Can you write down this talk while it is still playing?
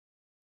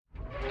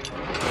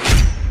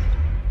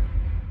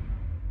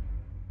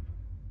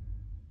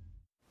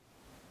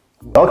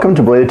Welcome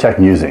to Belated Tech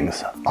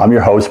Musings. I'm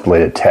your host,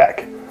 Belated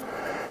Tech.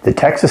 The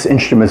Texas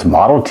Instruments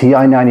Model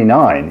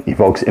TI-99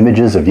 evokes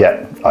images of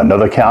yet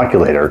another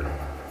calculator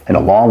in a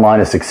long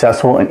line of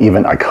successful and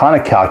even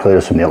iconic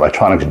calculators from the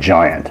electronics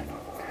giant.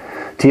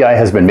 TI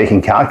has been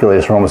making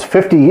calculators for almost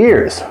 50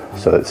 years,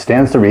 so it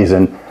stands to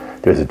reason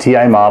there's a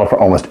TI model for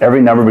almost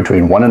every number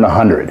between 1 and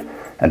 100,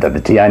 and that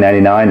the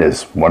TI-99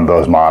 is one of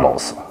those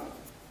models.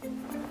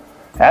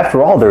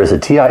 After all, there is a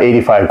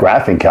TI-85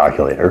 graphing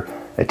calculator,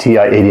 a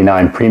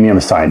TI-89 premium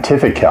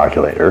scientific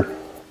calculator,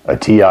 a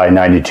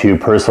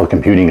TI-92 personal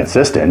computing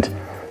assistant,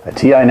 a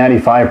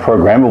TI-95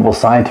 programmable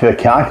scientific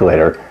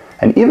calculator,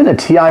 and even a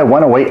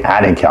TI-108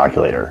 adding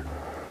calculator.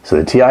 So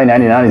the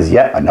TI-99 is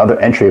yet another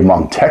entry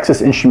among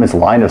Texas Instruments'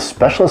 line of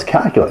specialist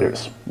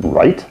calculators,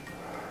 right?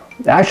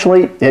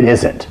 Actually, it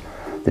isn't.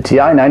 The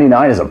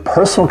TI-99 is a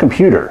personal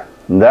computer.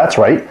 That's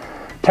right.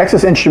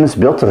 Texas Instruments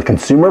built a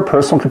consumer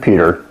personal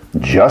computer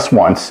just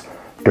once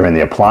during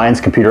the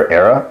appliance computer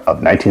era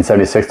of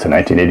 1976 to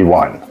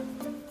 1981.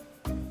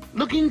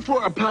 Looking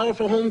for a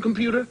powerful home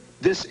computer?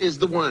 This is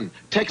the one.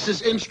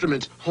 Texas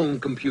Instruments home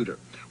computer.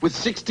 With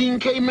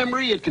 16K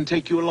memory, it can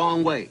take you a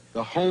long way.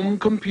 The home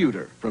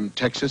computer from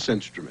Texas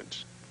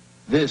Instruments.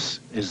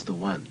 This is the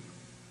one.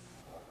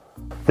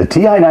 The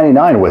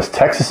TI-99 was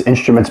Texas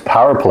Instruments'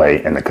 power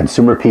play in the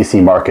consumer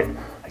PC market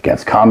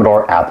against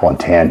Commodore, Apple, and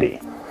Tandy.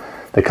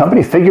 The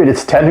company figured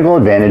its technical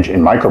advantage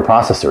in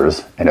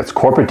microprocessors and its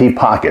corporate deep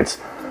pockets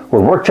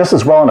would work just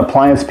as well in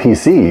appliance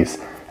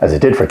PCs as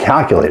it did for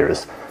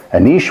calculators, a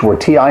niche where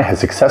TI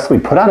has successfully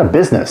put out of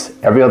business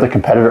every other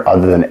competitor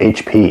other than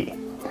HP.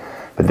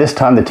 But this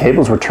time the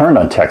tables were turned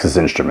on Texas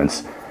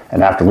Instruments,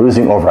 and after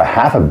losing over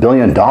 $500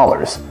 million in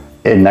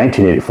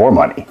 1984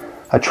 money,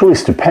 a truly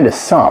stupendous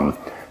sum,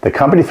 the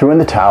company threw in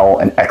the towel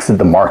and exited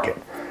the market.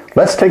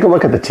 Let's take a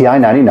look at the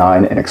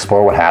TI-99 and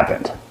explore what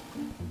happened.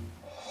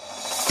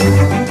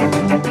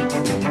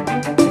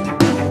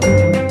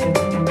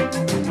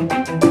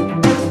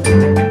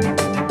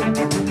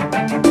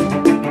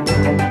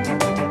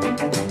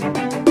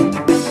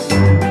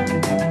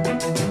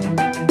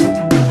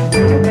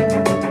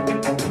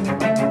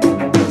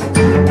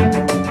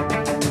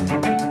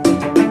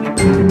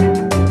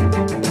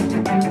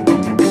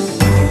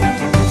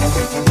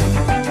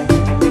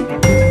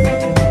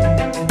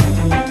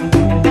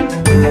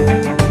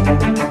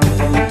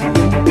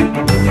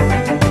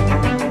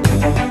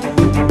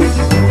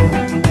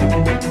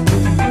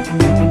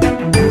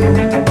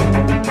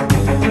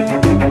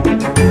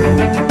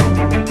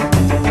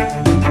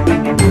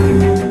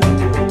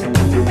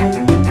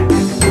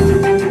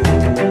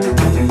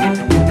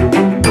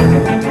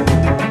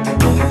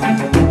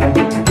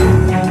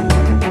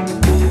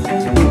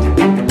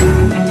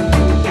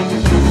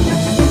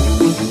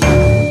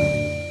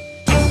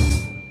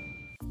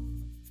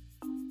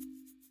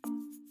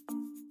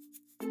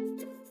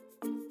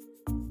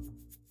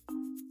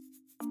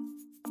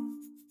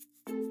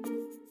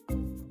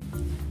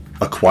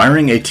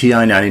 Acquiring a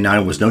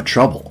TI-99 was no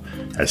trouble,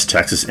 as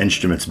Texas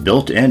Instruments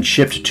built and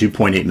shipped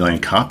 2.8 million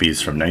copies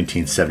from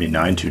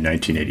 1979 to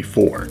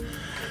 1984,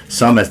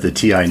 some as the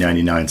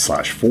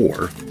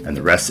TI-99/4 and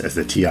the rest as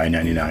the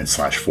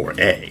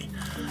TI-99/4A.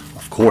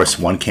 Of course,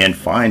 one can't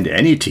find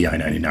any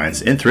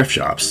TI-99s in thrift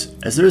shops,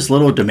 as there is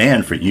little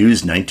demand for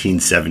used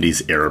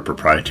 1970s era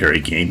proprietary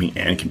gaming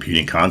and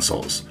computing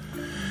consoles.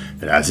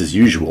 But as is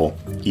usual,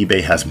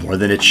 eBay has more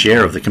than its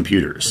share of the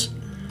computers.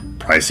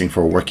 Pricing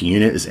for a working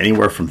unit is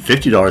anywhere from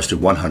 $50 to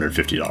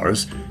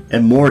 $150,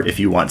 and more if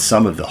you want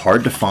some of the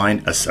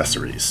hard-to-find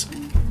accessories.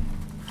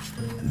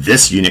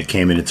 This unit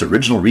came in its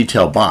original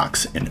retail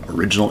box and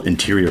original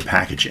interior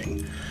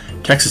packaging.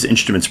 Texas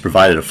Instruments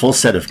provided a full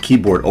set of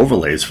keyboard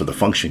overlays for the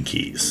function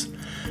keys.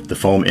 The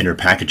foam inner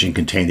packaging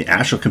contained the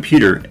actual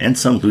computer and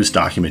some loose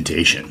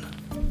documentation.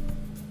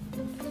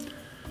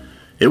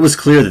 It was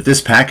clear that this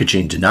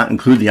packaging did not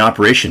include the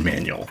operation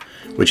manual,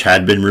 which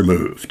had been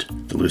removed.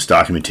 The loose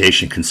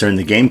documentation concerned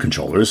the game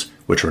controllers,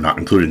 which were not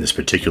included in this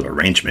particular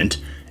arrangement,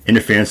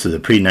 interference with the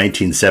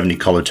pre-1970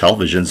 color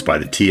televisions by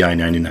the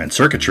TI-99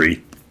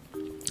 circuitry,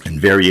 and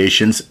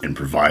variations in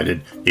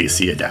provided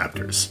AC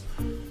adapters.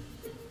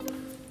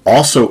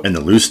 Also in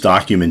the loose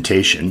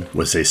documentation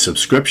was a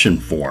subscription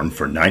form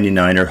for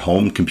 99er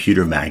Home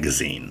Computer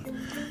Magazine.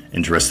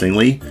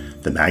 Interestingly,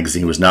 the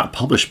magazine was not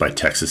published by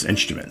Texas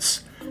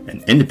Instruments.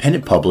 An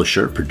independent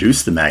publisher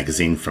produced the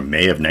magazine from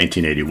May of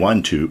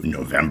 1981 to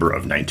November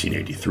of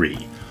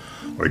 1983,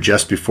 or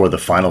just before the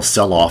final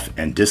sell-off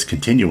and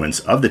discontinuance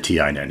of the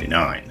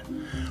TI-99.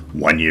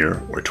 1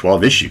 year or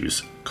 12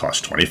 issues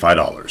cost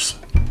 $25.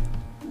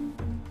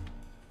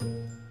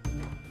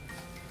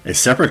 A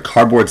separate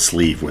cardboard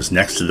sleeve was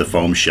next to the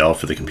foam shell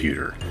for the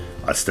computer,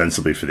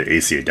 ostensibly for the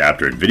AC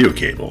adapter and video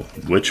cable,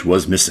 which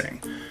was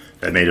missing.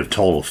 That made a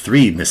total of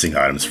 3 missing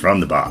items from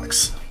the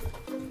box.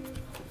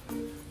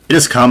 It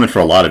is common for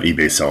a lot of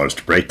eBay sellers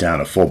to break down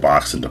a full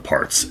box into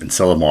parts and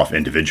sell them off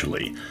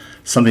individually,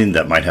 something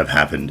that might have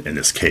happened in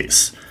this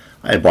case.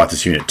 I had bought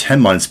this unit 10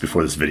 months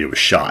before this video was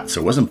shot, so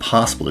it wasn't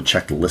possible to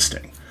check the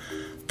listing.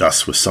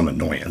 Thus, with some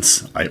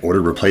annoyance, I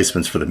ordered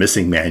replacements for the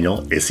missing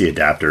manual, AC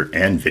adapter,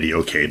 and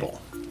video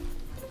cable.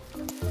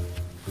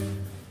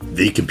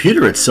 The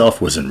computer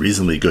itself was in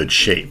reasonably good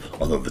shape,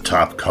 although the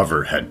top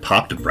cover had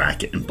popped a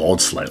bracket and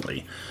bulged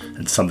slightly,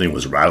 and something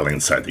was rattling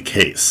inside the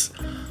case.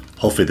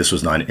 Hopefully this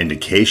was not an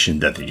indication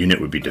that the unit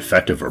would be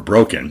defective or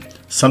broken,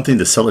 something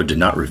the seller did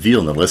not reveal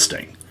in the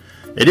listing.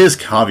 It is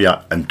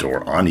caveat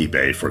emptor on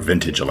eBay for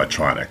vintage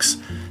electronics,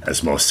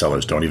 as most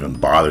sellers don't even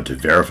bother to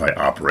verify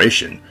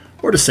operation,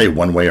 or to say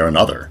one way or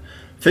another,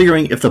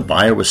 figuring if the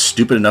buyer was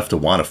stupid enough to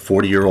want a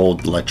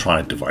 40-year-old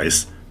electronic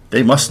device,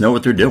 they must know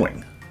what they're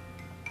doing.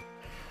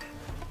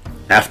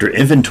 After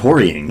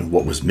inventorying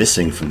what was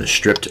missing from the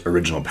stripped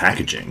original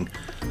packaging,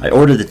 I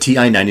ordered the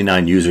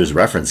TI-99 user's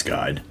reference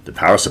guide, the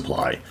power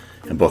supply,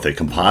 and both a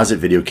composite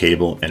video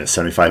cable and a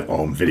 75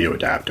 ohm video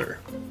adapter.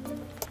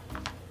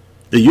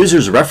 The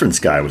user's reference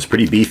guide was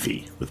pretty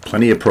beefy, with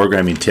plenty of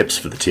programming tips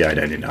for the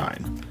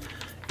TI-99.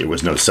 It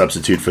was no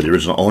substitute for the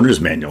original owner's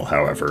manual,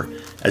 however,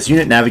 as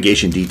unit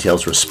navigation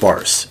details were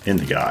sparse in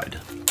the guide.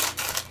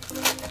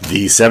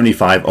 The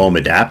 75 ohm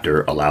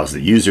adapter allows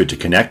the user to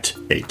connect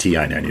a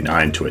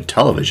TI-99 to a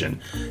television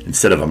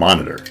instead of a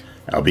monitor,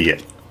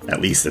 albeit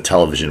at least a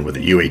television with a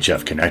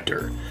UHF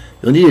connector.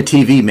 You'll need a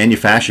TV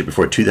manufactured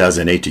before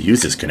 2008 to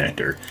use this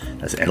connector,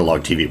 as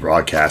analog TV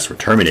broadcasts were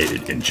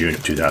terminated in June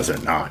of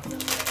 2009.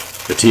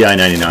 The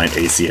TI-99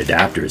 AC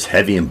adapter is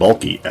heavy and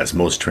bulky, as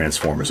most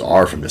transformers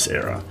are from this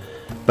era,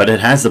 but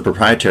it has the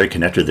proprietary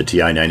connector the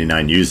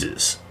TI-99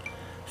 uses.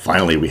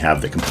 Finally, we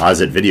have the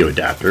composite video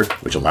adapter,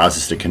 which allows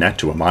us to connect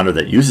to a monitor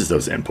that uses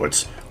those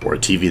inputs, or a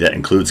TV that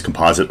includes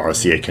composite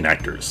RCA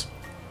connectors.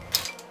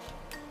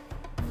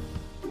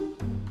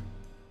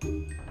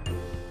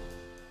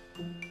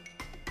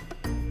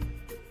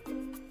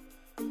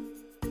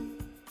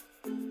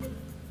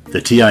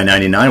 The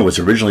TI-99 was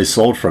originally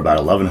sold for about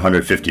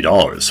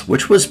 $1,150,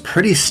 which was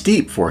pretty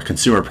steep for a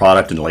consumer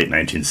product in the late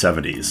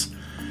 1970s.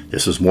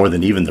 This was more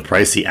than even the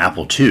pricey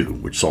Apple II,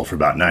 which sold for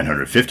about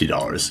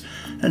 $950,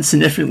 and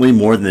significantly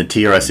more than the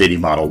TRS-80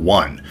 Model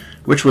 1,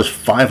 which was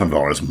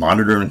 $500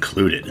 monitor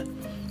included.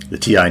 The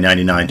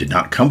TI-99 did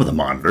not come with a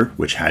monitor,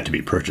 which had to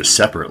be purchased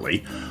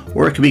separately,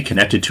 or it could be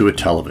connected to a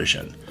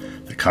television.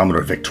 The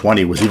Commodore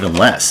VIC-20 was even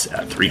less,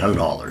 at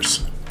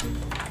 $300.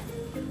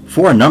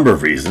 For a number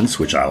of reasons,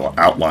 which I will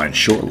outline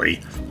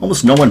shortly,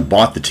 almost no one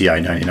bought the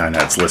TI-99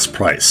 at its list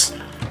price,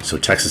 so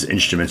Texas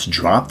Instruments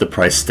dropped the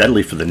price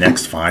steadily for the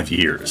next 5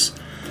 years.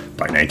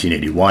 By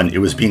 1981, it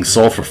was being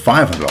sold for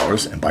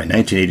 $500, and by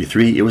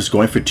 1983, it was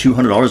going for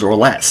 $200 or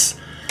less.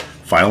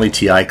 Finally,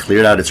 TI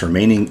cleared out its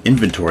remaining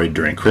inventory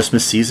during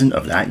Christmas season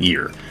of that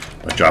year,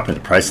 by dropping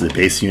the price of the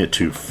base unit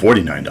to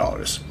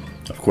 $49.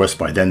 Of course,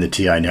 by then the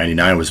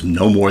TI-99 was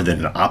no more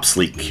than an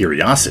obsolete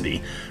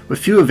curiosity, with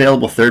few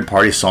available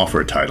third-party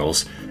software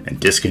titles and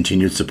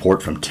discontinued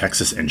support from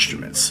Texas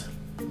Instruments.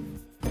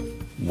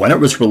 When it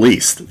was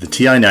released, the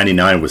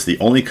TI-99 was the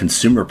only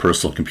consumer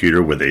personal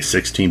computer with a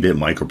 16-bit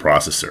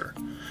microprocessor.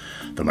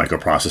 The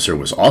microprocessor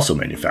was also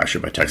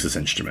manufactured by Texas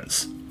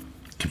Instruments.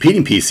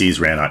 Competing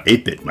PCs ran on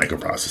 8-bit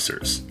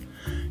microprocessors.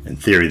 In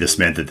theory, this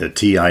meant that the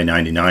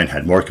TI-99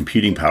 had more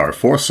computing power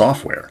for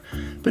software,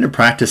 but in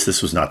practice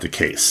this was not the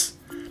case.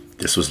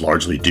 This was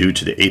largely due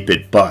to the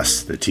 8-bit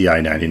bus the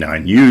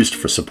TI-99 used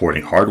for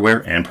supporting hardware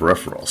and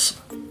peripherals.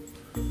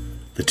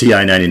 The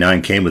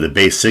TI-99 came with a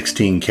base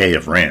 16K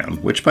of RAM,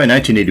 which by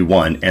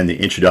 1981 and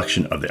the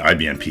introduction of the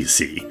IBM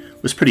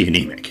PC was pretty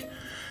anemic.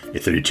 A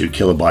 32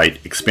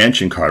 kilobyte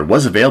expansion card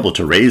was available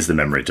to raise the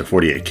memory to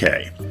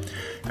 48K.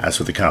 As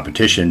with the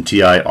competition,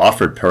 TI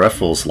offered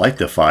peripherals like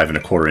the 5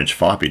 1/4 inch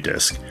floppy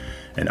disk,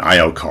 an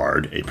I/O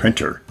card, a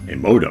printer, a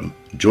modem,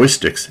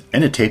 joysticks,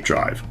 and a tape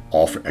drive,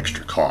 all for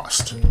extra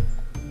cost.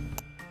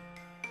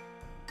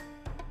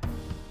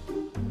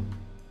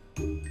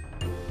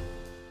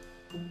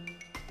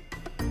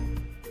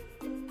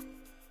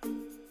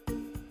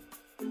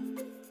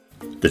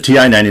 The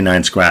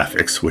TI-99's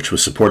graphics, which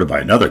was supported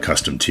by another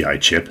custom TI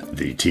chip,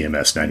 the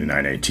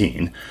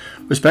TMS-9918,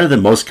 was better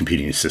than most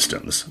competing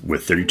systems,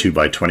 with 32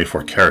 by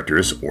 24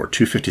 characters or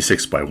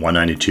 256 by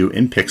 192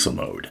 in pixel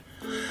mode.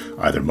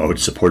 Either mode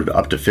supported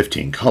up to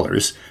 15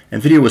 colors,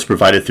 and video was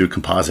provided through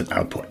composite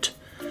output.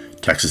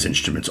 Texas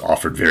Instruments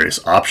offered various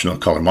optional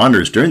color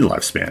monitors during the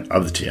lifespan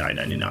of the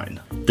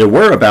TI-99. There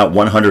were about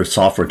 100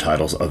 software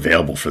titles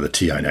available for the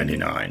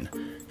TI-99.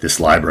 This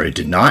library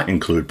did not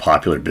include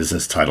popular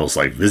business titles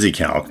like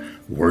VisiCalc,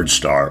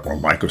 WordStar, or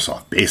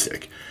Microsoft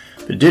Basic,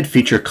 but it did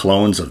feature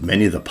clones of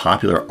many of the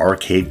popular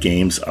arcade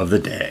games of the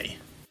day.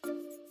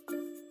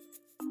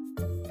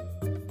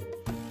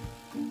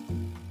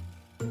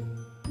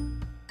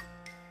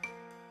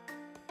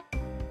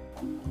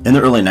 In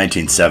the early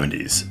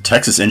 1970s,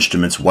 Texas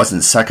Instruments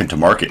wasn't second to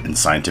market in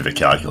scientific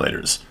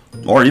calculators,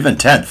 or even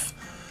 10th,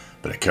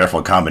 but a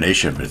careful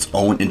combination of its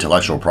own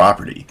intellectual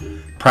property,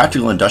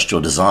 practical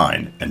industrial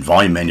design, and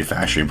volume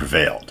manufacturing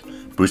prevailed,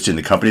 boosting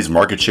the company's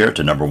market share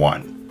to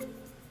 #1.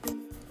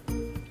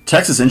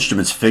 Texas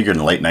Instruments figured in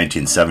the late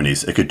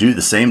 1970s it could do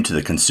the same to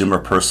the consumer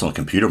personal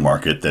computer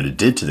market that it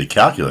did to the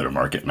calculator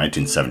market in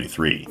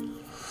 1973.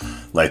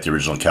 Like the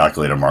original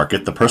calculator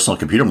market, the personal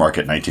computer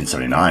market in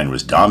 1979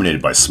 was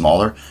dominated by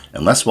smaller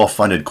and less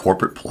well-funded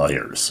corporate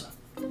players.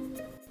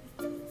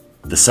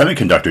 The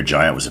semiconductor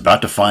giant was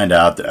about to find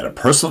out that a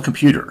personal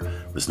computer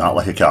was not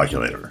like a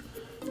calculator.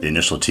 The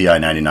initial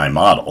TI-99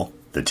 model,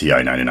 the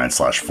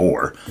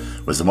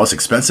TI-99/4, was the most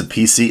expensive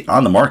PC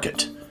on the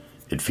market.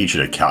 It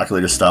featured a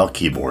calculator-style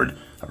keyboard,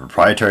 a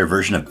proprietary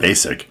version of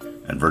BASIC,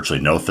 and virtually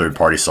no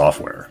third-party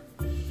software.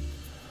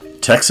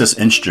 Texas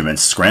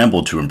Instruments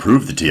scrambled to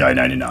improve the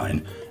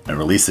TI-99 and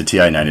released the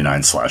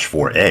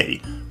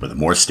TI-99/4A with a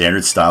more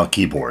standard-style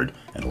keyboard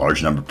and a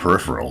large number of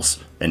peripherals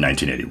in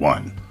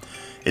 1981.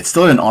 It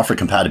still didn't offer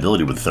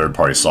compatibility with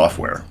third-party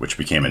software, which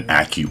became an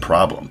acute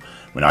problem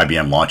when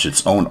IBM launched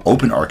its own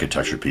open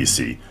architecture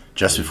PC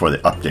just before the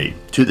update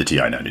to the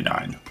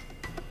TI-99.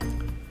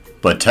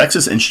 But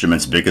Texas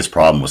Instruments' biggest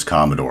problem was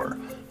Commodore,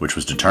 which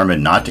was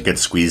determined not to get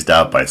squeezed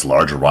out by its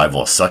larger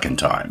rival a second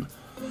time.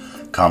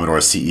 Commodore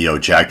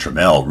CEO Jack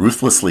Tramiel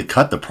ruthlessly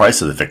cut the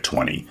price of the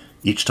VIC-20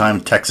 each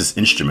time Texas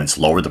Instruments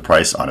lowered the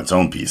price on its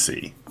own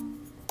PC.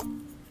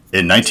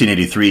 In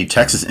 1983,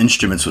 Texas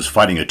Instruments was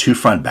fighting a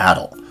two-front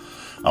battle.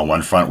 On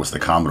one front was the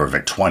Commodore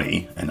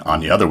VIC-20, and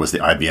on the other was the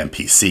IBM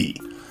PC.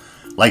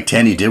 Like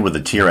Tandy did with the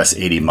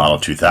TRS-80 Model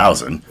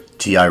 2000,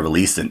 TI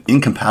released an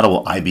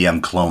incompatible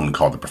IBM clone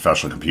called the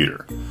Professional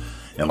Computer.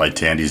 And like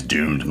Tandy's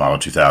doomed Model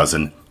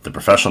 2000, the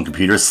Professional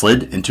Computer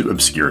slid into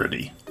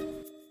obscurity.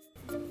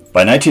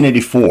 By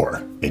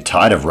 1984, a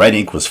tide of red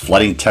ink was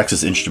flooding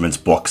Texas Instruments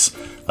books,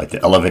 like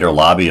the elevator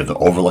lobby of the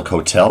Overlook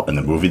Hotel and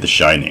the movie The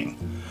Shining.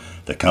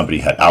 The company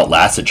had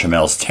outlasted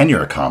Tramiel's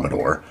tenure at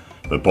Commodore,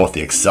 but both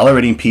the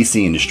accelerating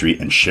PC industry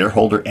and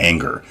shareholder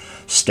anger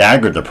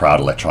staggered the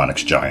proud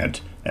electronics giant,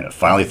 and it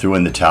finally threw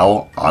in the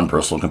towel on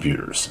personal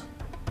computers.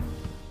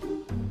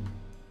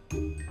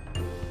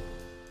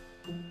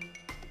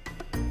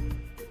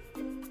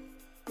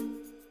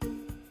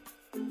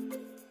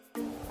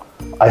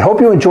 I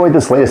hope you enjoyed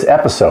this latest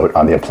episode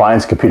on the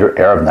appliance computer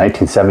era of the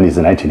 1970s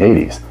and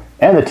 1980s,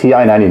 and the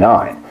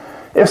TI-99.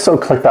 If so,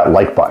 click that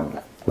like button.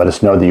 Let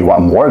us know that you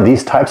want more of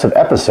these types of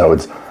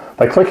episodes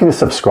by clicking the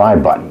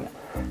subscribe button.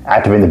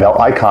 Activating the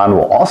bell icon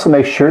will also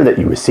make sure that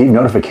you receive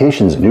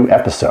notifications of new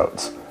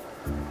episodes.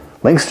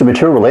 Links to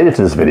material related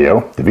to this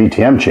video, the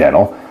VTM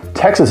channel,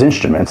 Texas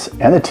Instruments,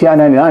 and the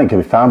TI-99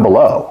 can be found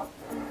below.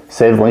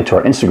 Save the link to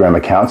our Instagram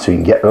account so you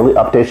can get early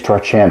updates to our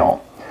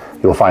channel.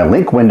 You will find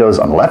link windows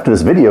on the left of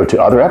this video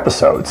to other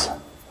episodes.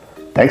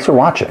 Thanks for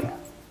watching.